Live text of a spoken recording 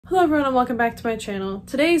Hello everyone and welcome back to my channel.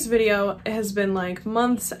 Today's video has been like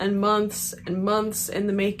months and months and months in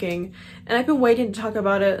the making, and I've been waiting to talk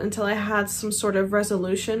about it until I had some sort of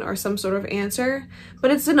resolution or some sort of answer,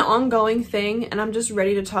 but it's an ongoing thing and I'm just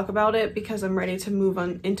ready to talk about it because I'm ready to move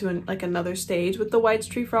on into another stage with the white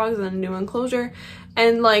tree frogs and a new enclosure,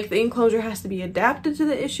 and like the enclosure has to be adapted to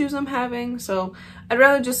the issues I'm having, so I'd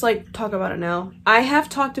rather just like talk about it now. I have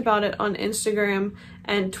talked about it on Instagram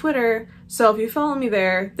and Twitter, so if you follow me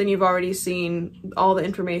there, then you've already seen all the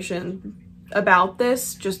information about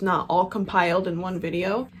this, just not all compiled in one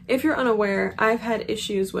video. If you're unaware, I've had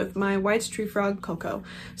issues with my white tree frog Coco.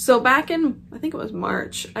 So back in, I think it was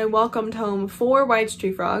March, I welcomed home 4 white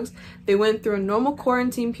tree frogs. They went through a normal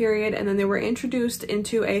quarantine period and then they were introduced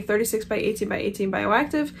into a 36 by 18 by 18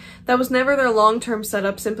 bioactive. That was never their long-term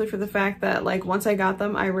setup, simply for the fact that like once I got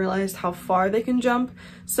them, I realized how far they can jump.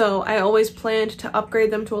 So I always planned to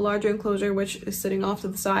upgrade them to a larger enclosure, which is sitting off to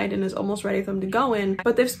the side and is almost ready for them to go in.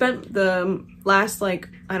 But they've spent the last like,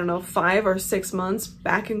 I don't know, 5 or 6 months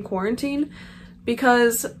back in quarantine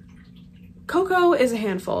because Coco is a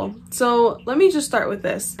handful. So let me just start with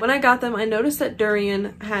this. When I got them, I noticed that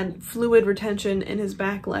Durian had fluid retention in his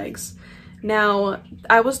back legs. Now,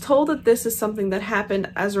 I was told that this is something that happened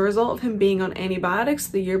as a result of him being on antibiotics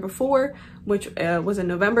the year before, which was in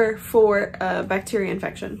November, for a bacteria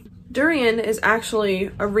infection. Durian is actually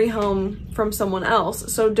a rehome from someone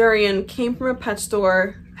else. So Durian came from a pet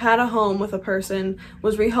store, had a home with a person,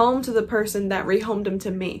 was rehomed to the person that rehomed him to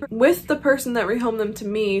me. With the person that rehomed them to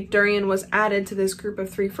me, Durian was added to this group of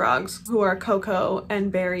 3 frogs who are Coco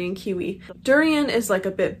and Berry and Kiwi. Durian is like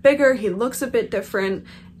a bit bigger, he looks a bit different,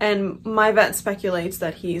 and my vet speculates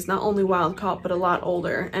that he's not only wild caught but a lot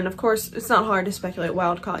older. And of course, it's not hard to speculate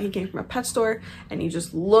wild caught. He came from a pet store and he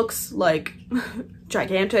just looks like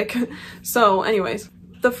gigantic. So anyways,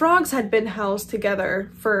 the frogs had been housed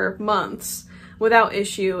together for months without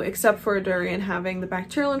issue, except for Durian having the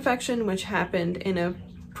bacterial infection, which happened in a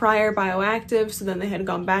prior bioactive. So then they had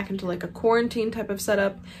gone back into like a quarantine type of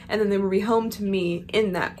setup, and then they were rehomed to me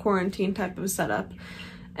in that quarantine type of setup.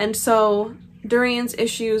 And so Durian's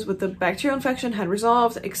issues with the bacterial infection had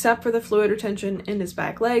resolved, except for the fluid retention in his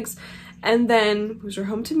back legs. And then he was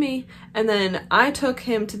rehomed to me, and then I took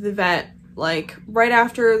him to the vet like right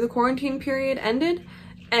after the quarantine period ended.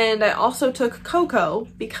 And I also took Coco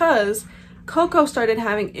because Coco started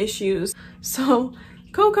having issues. So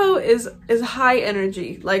Coco is high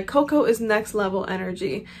energy, like Coco is next level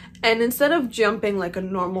energy. And instead of jumping like a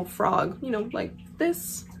normal frog, you know, like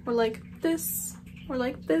this, or like this, or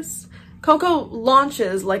like this, Coco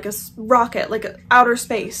launches like a rocket, like outer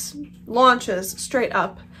space, launches straight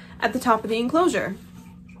up at the top of the enclosure.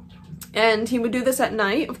 And he would do this at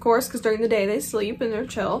night, of course, because during the day they sleep and they're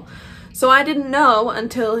chill. So I didn't know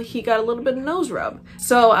until he got a little bit of nose rub.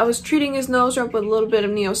 So I was treating his nose rub with a little bit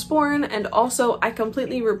of Neosporin, and also I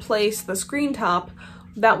completely replaced the screen top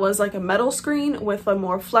that was like a metal screen with a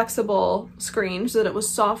more flexible screen so that it was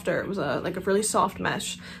softer. It was like a really soft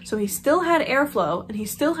mesh. So he still had airflow and he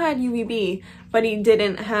still had UVB, but he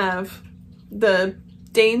didn't have the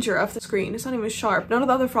danger of the screen. It's not even sharp. None of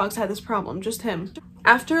the other frogs had this problem, just him.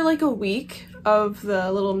 After like a week of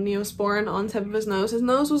the little Neosporin on top of his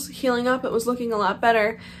nose was healing up, it was looking a lot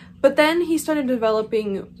better. But then he started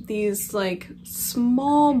developing these like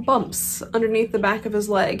small bumps underneath the back of his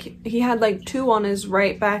leg. He had like 2 on his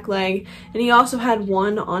right back leg, and he also had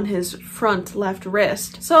 1 on his front left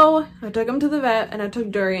wrist. So I took him to the vet, and I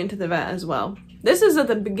took Durian to the vet as well. This is at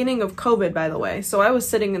the beginning of COVID, by the way, so I was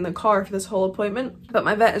sitting in the car for this whole appointment, but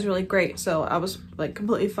my vet is really great, so I was like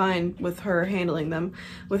completely fine with her handling them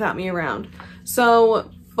without me around. So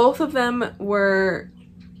both of them were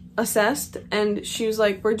assessed, and she was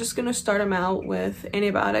like, we're just gonna start him out with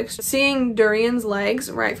antibiotics. Seeing Durian's legs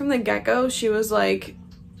right from the get-go, she was like,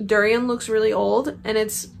 Durian looks really old, and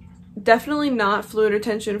it's definitely not fluid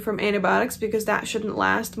retention from antibiotics because that shouldn't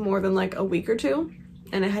last more than like a week or 2,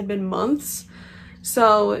 and it had been months.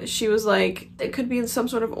 So she was like, it could be some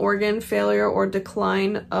sort of organ failure or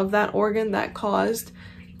decline of that organ that caused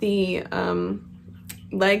the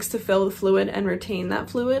legs to fill with fluid and retain that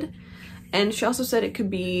fluid. And she also said it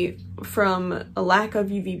could be from a lack of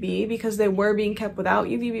UVB because they were being kept without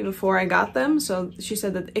UVB before I got them. So she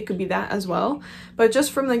said that it could be that as well. But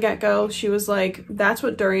just from the get-go, she was like, that's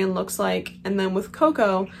what Durian looks like. And then with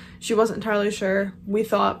Coco, she wasn't entirely sure. We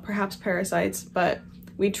thought perhaps parasites, but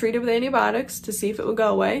we treated with antibiotics to see if it would go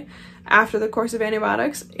away. After the course of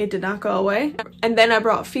antibiotics, it did not go away. And then I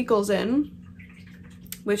brought fecals in,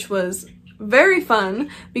 which was very fun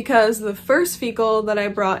because the first fecal that I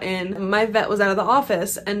brought in, my vet was out of the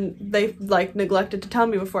office and they like neglected to tell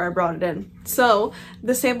me before I brought it in. So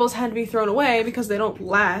the samples had to be thrown away because they don't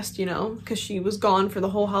last, you know, because she was gone for the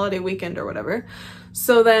whole holiday weekend or whatever.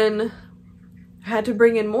 So then I had to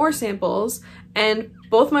bring in more samples, and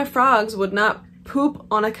both my frogs would not poop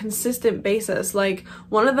on a consistent basis. Like,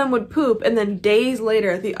 one of them would poop and then days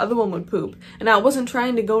later the other one would poop, and I wasn't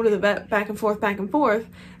trying to go to the vet back and forth,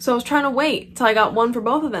 so I was trying to wait till I got one for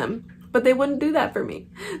both of them, but they wouldn't do that for me.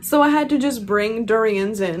 So I had to just bring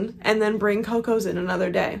Durian's in and then bring Coco's in another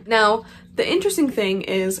day. Now the interesting thing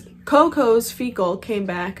is Coco's fecal came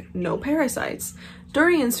back no parasites.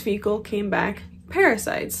 Durian's fecal came back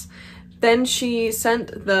parasites. Then she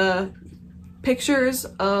sent the pictures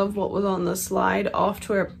of what was on the slide off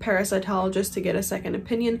to a parasitologist to get a second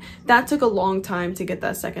opinion. That took a long time to get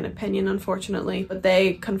that second opinion, unfortunately, but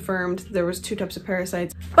they confirmed there was 2 types of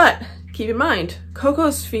parasites. But keep in mind,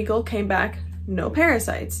 Coco's fecal came back no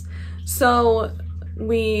parasites. So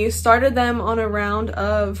we started them on a round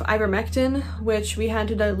of ivermectin, which we had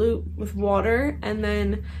to dilute with water and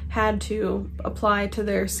then had to apply to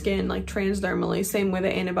their skin like transdermally, same way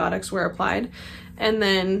the antibiotics were applied. And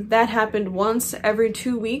then that happened once every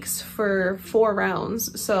 2 weeks for 4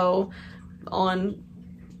 rounds. So on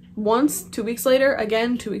once, 2 weeks later,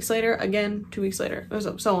 again, 2 weeks later, again, 2 weeks later,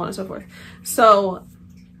 so on and so forth. So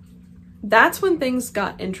that's when things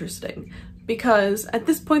got interesting, because at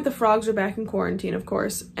this point the frogs are back in quarantine, of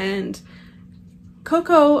course, and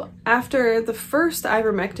Coco, after the first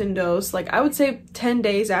ivermectin dose, like I would say 10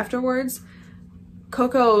 days afterwards,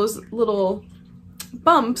 Coco's little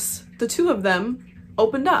bumps, the 2 of them,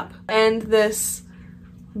 opened up and this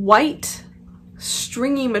white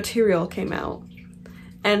stringy material came out.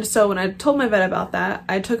 And so when I told my vet about that,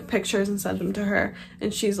 I took pictures and sent them to her,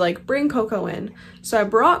 and she's like, bring Coco in. So I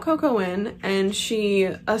brought Coco in and she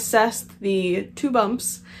assessed the 2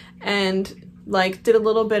 bumps and like did a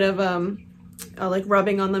little bit of like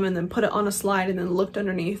rubbing on them and then put it on a slide and then looked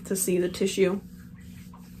underneath to see the tissue.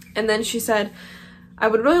 And then she said, I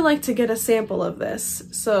would really like to get a sample of this.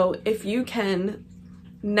 So if you can,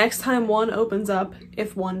 next time one opens up,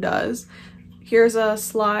 if one does, here's a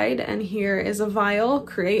slide and here is a vial,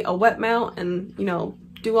 create a wet mount and, you know,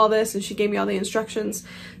 do all this. And she gave me all the instructions.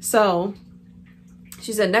 So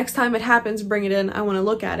she said, next time it happens, bring it in. I want to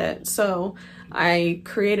look at it. So I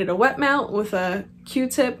created a wet mount with a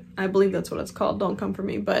Q-tip. I believe that's what it's called. Don't come for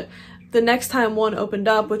me. But the next time one opened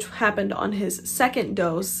up, which happened on his 2nd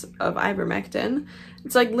dose of ivermectin,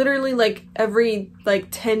 it's like literally like every like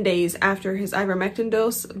 10 days after his ivermectin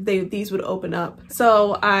dose, these would open up.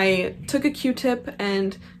 So I took a Q-tip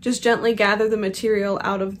and just gently gathered the material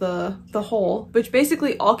out of the hole, which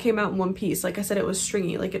basically all came out in one piece. Like I said, it was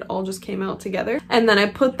stringy, like it all just came out together. And then I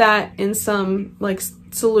put that in some like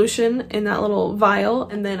solution in that little vial,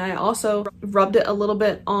 and then I also rubbed it a little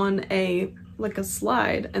bit on a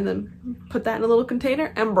slide and then put that in a little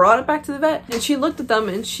container and brought it back to the vet. And she looked at them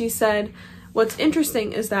and she said, what's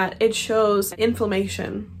interesting is that it shows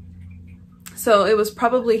inflammation. So it was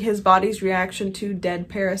probably his body's reaction to dead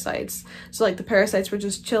parasites. So like the parasites were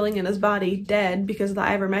just chilling in his body dead because of the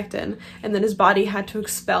ivermectin, and then his body had to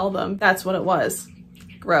expel them. That's what it was.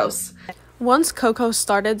 Gross. Once Coco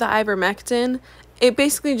started the ivermectin, it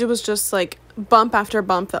basically was just like bump after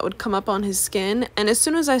bump that would come up on his skin, and as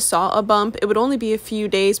soon as I saw a bump, it would only be a few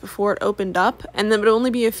days before it opened up, and then it would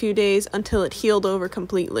only be a few days until it healed over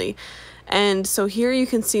completely. And so here you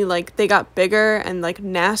can see like they got bigger and like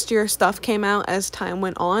nastier stuff came out as time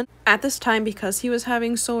went on. At this time, because he was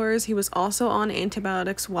having sores, he was also on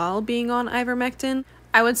antibiotics while being on ivermectin.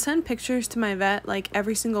 I would send pictures to my vet like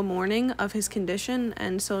every single morning of his condition,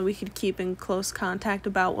 and so we could keep in close contact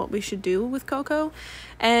about what we should do with Coco.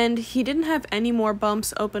 And he didn't have any more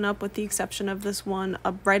bumps open up with the exception of this one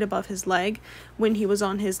up right above his leg when he was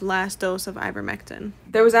on his last dose of ivermectin.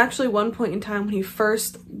 There was actually one point in time when he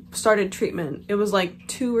first started treatment. It was like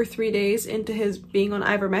 2 or 3 days into his being on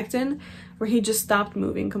ivermectin where he just stopped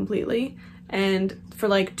moving completely, and for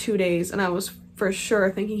like 2 days, and I was for sure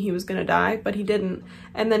thinking he was gonna die, but he didn't.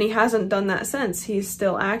 And then he hasn't done that since. He's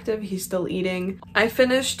still active, he's still eating. I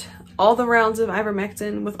finished all the rounds of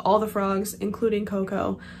ivermectin with all the frogs, including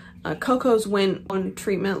Coco. Coco's went on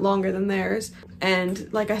treatment longer than theirs,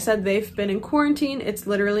 and like I said, they've been in quarantine. It's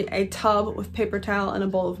literally a tub with paper towel and a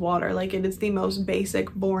bowl of water. Like, it is the most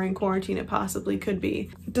basic, boring quarantine it possibly could be.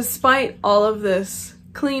 Despite all of this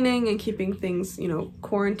cleaning and keeping things, you know,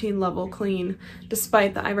 quarantine level clean,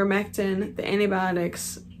 despite the ivermectin, the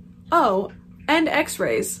antibiotics, oh, and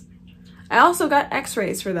x-rays. I also got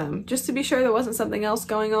x-rays for them, just to be sure there wasn't something else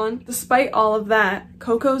going on. Despite all of that,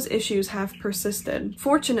 Coco's issues have persisted.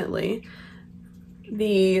 Fortunately,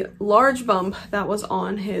 the large bump that was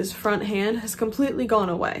on his front hand has completely gone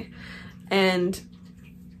away. And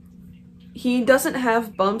he doesn't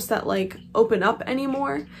have bumps that like open up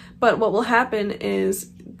anymore, but what will happen is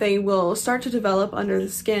they will start to develop under the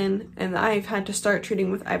skin, and I've had to start treating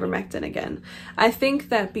with ivermectin again. I think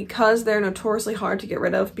that because they're notoriously hard to get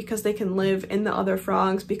rid of, because they can live in the other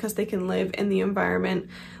frogs, because they can live in the environment,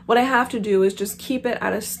 what I have to do is just keep it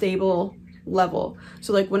at a stable level.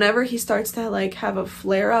 So like whenever he starts to like have a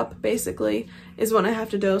flare up, basically, is when I have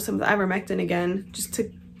to dose him with ivermectin again, just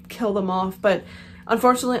to kill them off. But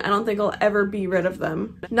unfortunately, I don't think I'll ever be rid of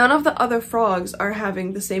them. None of the other frogs are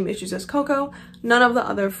having the same issues as Coco. None of the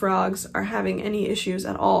other frogs are having any issues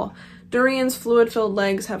at all. Durian's fluid-filled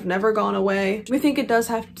legs have never gone away. We think it does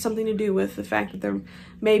have something to do with the fact that there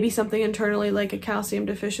may be something internally like a calcium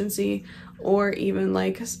deficiency, or even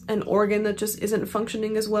like an organ that just isn't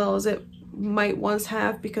functioning as well as it might once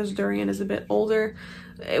have because Durian is a bit older.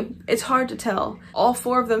 It's hard to tell. All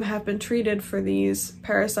 4 of them have been treated for these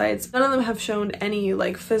parasites. None of them have shown any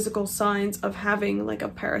like physical signs of having like a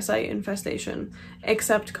parasite infestation,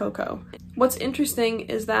 except Coco. What's interesting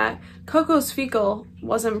is that Coco's fecal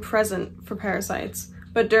wasn't present for parasites,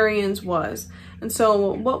 but Durian's was. And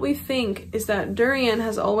so what we think is that Durian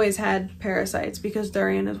has always had parasites because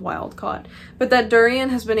Durian is wild caught, but that Durian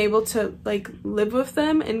has been able to like live with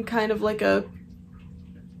them in kind of like a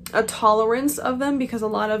tolerance of them, because a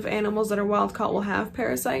lot of animals that are wild caught will have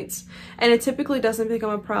parasites, and it typically doesn't become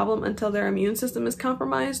a problem until their immune system is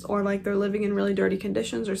compromised, or like they're living in really dirty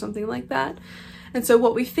conditions or something like that. And so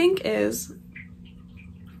what we think is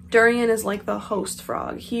Durian is like the host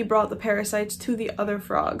frog. He brought the parasites to the other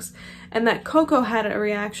frogs, and that Coco had a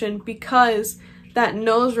reaction because that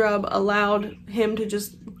nose rub allowed him to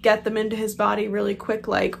just get them into his body really quick,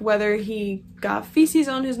 like whether he got feces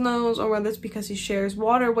on his nose or whether it's because he shares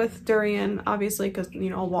water with Durian, obviously, because, you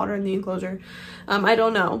know, water in the enclosure. I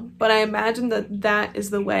don't know, but I imagine that that is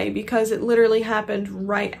the way, because it literally happened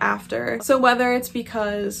right after. So whether it's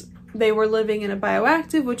because they were living in a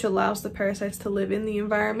bioactive, which allows the parasites to live in the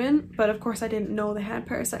environment, but of course I didn't know they had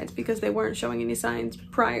parasites because they weren't showing any signs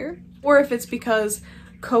prior, or if it's because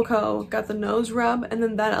Coco got the nose rub and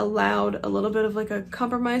then that allowed a little bit of like a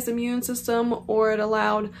compromised immune system, or it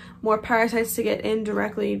allowed more parasites to get in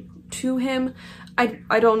directly to him.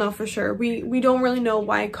 I don't know for sure. We don't really know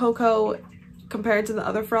why Coco, compared to the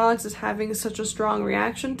other frogs, is having such a strong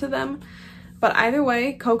reaction to them. But either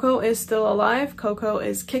way, Coco is still alive. Coco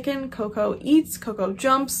is kicking. Coco eats. Coco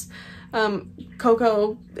jumps.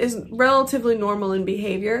 Coco is relatively normal in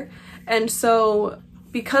behavior. And so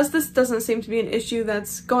because this doesn't seem to be an issue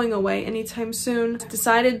that's going away anytime soon, I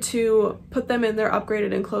decided to put them in their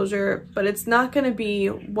upgraded enclosure, but it's not going to be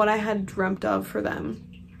what I had dreamt of for them.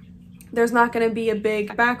 There's not going to be a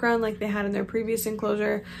big background like they had in their previous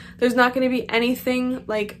enclosure. There's not going to be anything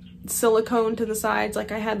like silicone to the sides,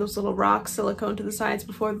 like I had those little rocks silicone to the sides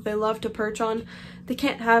before that they love to perch on. They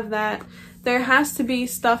can't have that. There has to be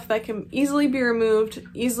stuff that can easily be removed,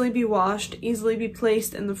 easily be washed, easily be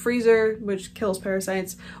placed in the freezer, which kills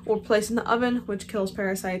parasites, or placed in the oven, which kills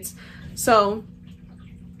parasites. So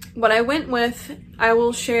what I went with, I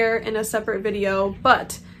will share in a separate video,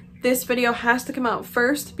 but this video has to come out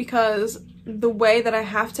first because the way that I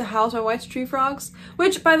have to house my white tree frogs,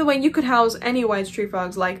 which by the way, you could house any white tree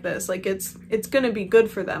frogs like this, like it's gonna be good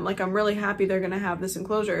for them. Like I'm really happy they're gonna have this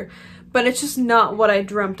enclosure, but it's just not what I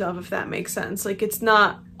dreamt of, if that makes sense. Like it's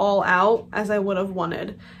not all out as I would have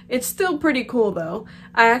wanted. It's still pretty cool though.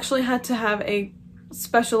 I actually had to have a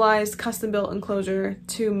specialized custom built enclosure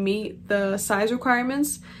to meet the size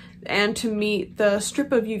requirements and to meet the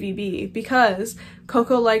strip of UVB, because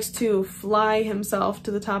Coco likes to fly himself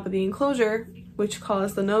to the top of the enclosure, which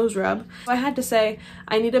caused the nose rub. So I had to say,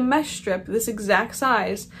 I need a mesh strip this exact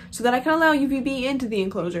size so that I can allow UVB into the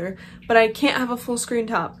enclosure, but I can't have a full screen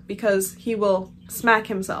top because he will smack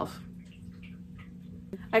himself.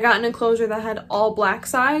 I got an enclosure that had all black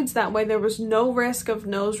sides, that way there was no risk of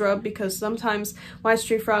nose rub, because sometimes white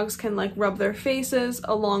tree frogs can like rub their faces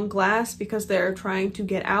along glass because they're trying to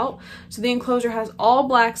get out. So the enclosure has all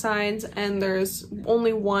black sides and there's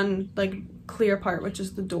only one like clear part, which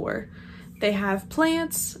is the door. They have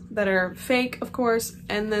plants that are fake, of course,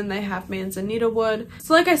 and then they have manzanita wood.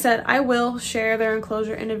 So like I said, I will share their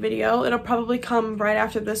enclosure in a video. It'll probably come right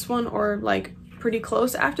after this one, or like pretty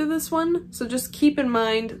close after this one, so just keep in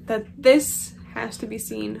mind that this has to be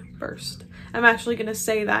seen first. I'm actually going to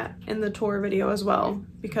say that in the tour video as well,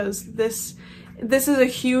 because this this is a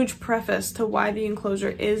huge preface to why the enclosure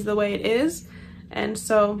is the way it is. And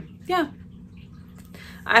so, yeah.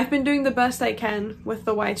 I've been doing the best I can with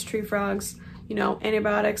the white tree frogs. You know,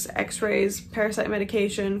 antibiotics, x-rays, parasite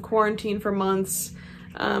medication, quarantine for months.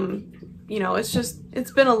 You know,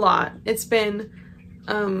 it's been a lot. It's been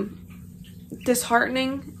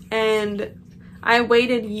disheartening, and I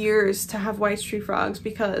waited years to have white tree frogs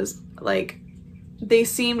because, like, they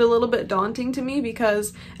seemed a little bit daunting to me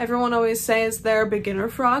because everyone always says they're a beginner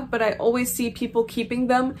frog, but I always see people keeping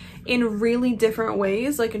them in really different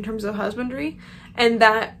ways, like in terms of husbandry, and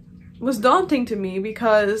that was daunting to me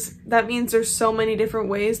because that means there's so many different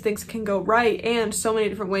ways things can go right and so many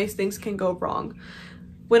different ways things can go wrong.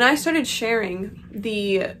 When I started sharing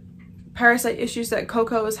the parasite issues that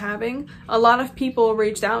Coco was having, a lot of people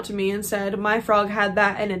reached out to me and said, my frog had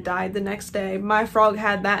that and it died the next day. My frog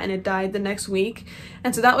had that and it died the next week.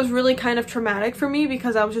 And so that was really kind of traumatic for me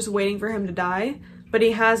because I was just waiting for him to die, but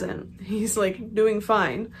he hasn't. He's like doing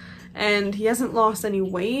fine. And he hasn't lost any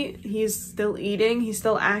weight. He's still eating, he's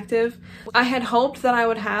still active. I had hoped that I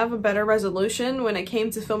would have a better resolution when it came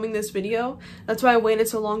to filming this video. That's why I waited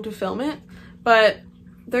so long to film it. But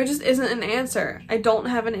there just isn't an answer. I don't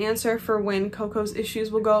have an answer for when Coco's issues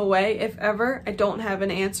will go away, if ever. I don't have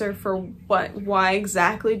an answer for why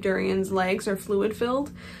exactly Durian's legs are fluid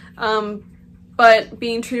filled. But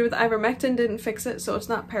being treated with ivermectin didn't fix it, so it's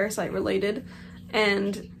not parasite related.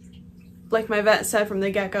 And like my vet said from the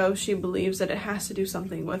get-go, she believes that it has to do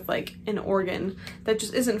something with like an organ that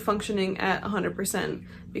just isn't functioning at 100%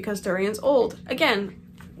 because Durian's old. Again,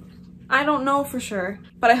 I don't know for sure,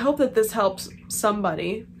 but I hope that this helps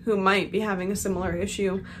somebody who might be having a similar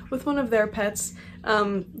issue with one of their pets.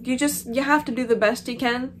 You have to do the best you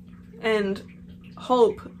can and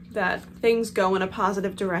hope that things go in a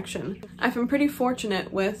positive direction. I've been pretty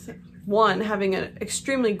fortunate with, one, having an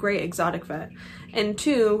extremely great exotic vet, and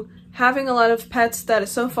two, having a lot of pets that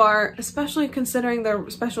so far, especially considering their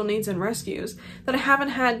special needs and rescues, that I haven't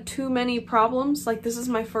had too many problems. Like, this is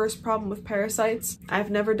my first problem with parasites. I've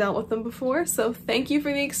never dealt with them before, so thank you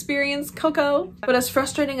for the experience, Coco. But as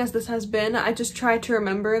frustrating as this has been, I just try to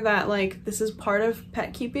remember that, like, this is part of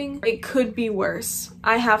pet keeping. It could be worse.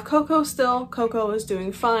 I have Coco still. Coco is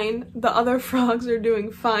doing fine. The other frogs are doing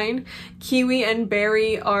fine. Kiwi and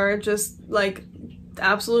Berry are just, like,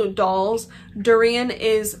 absolute dolls. Durian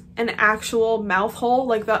is an actual mouth hole.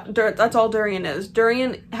 Like, that's all Durian is.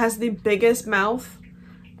 Durian has the biggest mouth,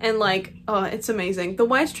 and like, oh, it's amazing. The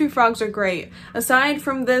white tree frogs are great. Aside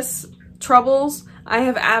from this troubles, I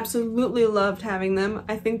have absolutely loved having them.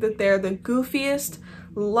 I think that they're the goofiest,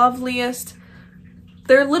 loveliest.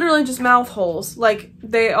 They're literally just mouth holes. Like,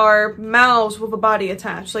 they are mouths with a body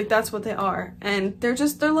attached. Like, that's what they are. And they're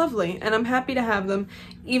lovely. And I'm happy to have them,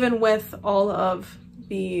 even with all of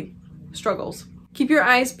the struggles. Keep your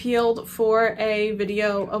eyes peeled for a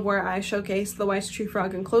video of where I showcase the white tree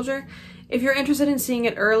frog enclosure. If you're interested in seeing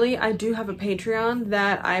it early, I do have a Patreon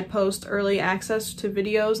that I post early access to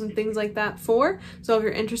videos and things like that for. So if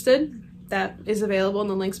you're interested, that is available in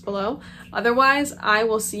the links below. Otherwise, I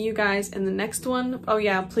will see you guys in the next one. Oh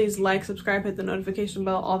yeah, please like, subscribe, hit the notification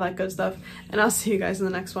bell, all that good stuff. And I'll see you guys in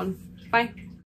the next one. Bye.